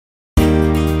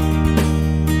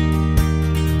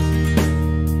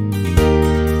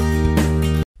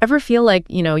Ever feel like,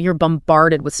 you're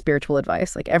bombarded with spiritual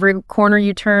advice? Like every corner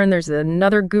you turn, there's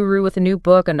another guru with a new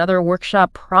book, another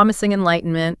workshop promising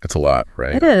enlightenment. That's a lot,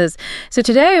 right? It is. So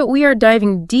today we are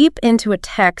diving deep into a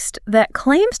text that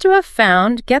claims to have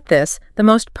found, get this, the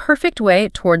most perfect way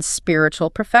towards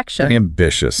spiritual perfection.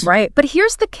 Ambitious. Right. But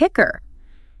here's the kicker.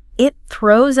 It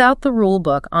throws out the rule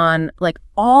book on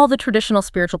all the traditional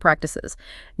spiritual practices.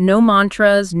 No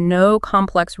mantras, no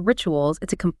complex rituals.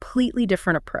 It's a completely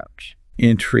different approach.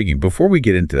 Intriguing. Before we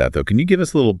get into that, though, can you give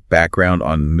us a little background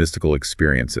on mystical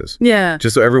experiences? Yeah.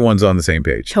 Just so everyone's on the same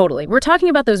page. Totally. We're talking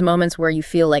about those moments where you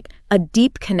feel like a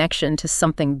deep connection to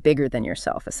something bigger than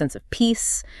yourself, a sense of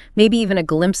peace, maybe even a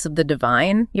glimpse of the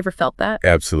divine. You ever felt that?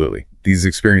 Absolutely. These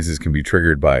experiences can be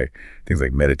triggered by things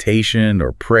like meditation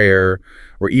or prayer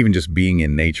or even just being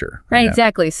in nature. Right,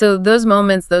 exactly. So those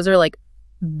moments, those are like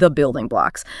the building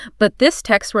blocks. But this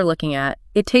text we're looking at,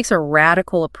 it takes a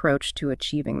radical approach to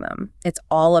achieving them. It's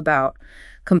all about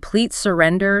complete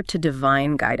surrender to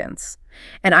divine guidance.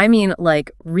 And I mean,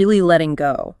 really letting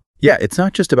go. Yeah, it's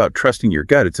not just about trusting your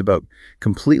gut. It's about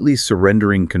completely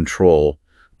surrendering control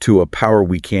to a power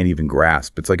we can't even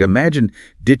grasp. It's like, imagine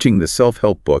ditching the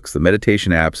self-help books, the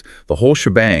meditation apps, the whole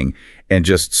shebang, and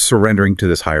just surrendering to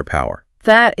this higher power.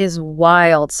 That is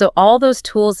wild. So all those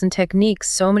tools and techniques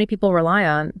so many people rely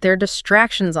on, they're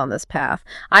distractions on this path.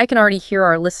 I can already hear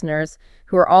our listeners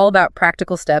who are all about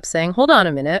practical steps saying, hold on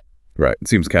a minute. Right. It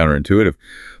seems counterintuitive.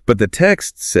 But the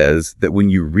text says that when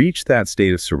you reach that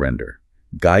state of surrender,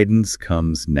 guidance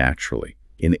comes naturally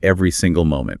in every single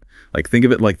moment. Think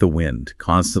of it like the wind,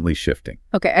 constantly shifting.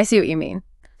 Okay, I see what you mean.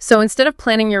 So instead of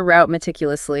planning your route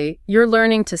meticulously, you're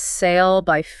learning to sail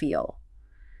by feel.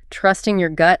 Trusting your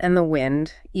gut and the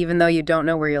wind, even though you don't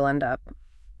know where you'll end up.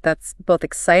 That's both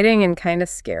exciting and kind of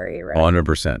scary, right?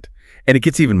 100%. And it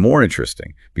gets even more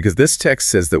interesting because this text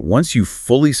says that once you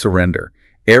fully surrender,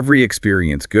 every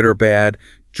experience, good or bad,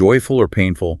 joyful or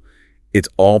painful, it's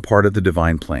all part of the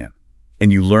divine plan.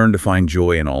 And you learn to find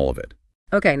joy in all of it.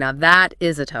 Okay, now that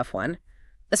is a tough one,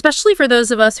 especially for those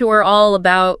of us who are all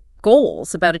about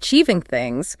goals, about achieving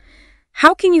things.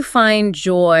 How can you find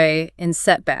joy in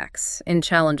setbacks, in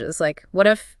challenges? What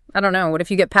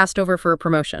if you get passed over for a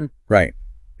promotion? Right.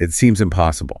 It seems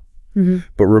impossible.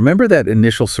 But remember that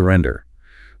initial surrender.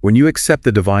 When you accept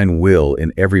the divine will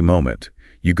in every moment,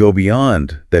 you go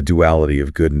beyond that duality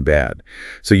of good and bad.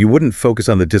 So you wouldn't focus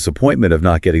on the disappointment of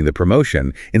not getting the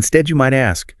promotion. Instead, you might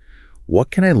ask,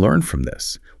 what can I learn from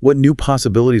this? What new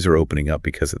possibilities are opening up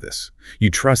because of this? You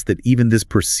trust that even this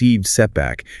perceived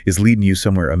setback is leading you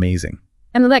somewhere amazing.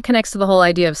 And that connects to the whole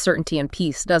idea of certainty and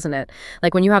peace, doesn't it?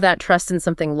 When you have that trust in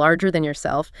something larger than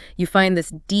yourself, you find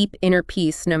this deep inner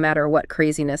peace no matter what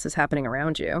craziness is happening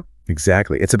around you.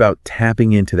 Exactly. It's about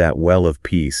tapping into that well of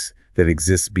peace that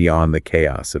exists beyond the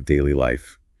chaos of daily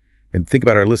life. And think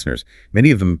about our listeners,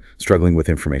 many of them struggling with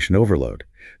information overload.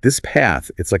 This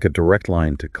path, it's like a direct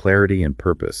line to clarity and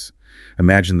purpose.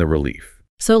 Imagine the relief.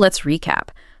 So let's recap.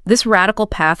 This radical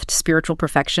path to spiritual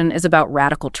perfection is about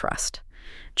radical trust.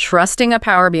 Trusting a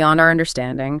power beyond our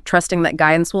understanding, trusting that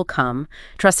guidance will come,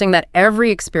 trusting that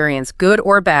every experience, good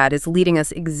or bad, is leading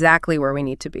us exactly where we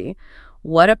need to be.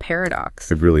 What a paradox.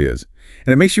 It really is.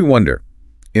 And it makes you wonder,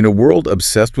 in a world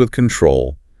obsessed with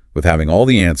control, with having all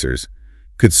the answers,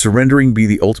 could surrendering be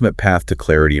the ultimate path to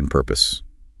clarity and purpose?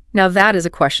 Now that is a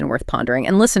question worth pondering.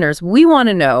 And listeners, we want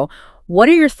to know, what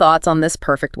are your thoughts on this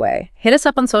perfect way? Hit us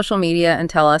up on social media and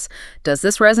tell us, does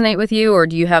this resonate with you, or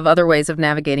do you have other ways of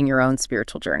navigating your own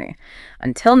spiritual journey?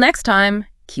 Until next time,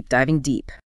 keep diving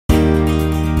deep.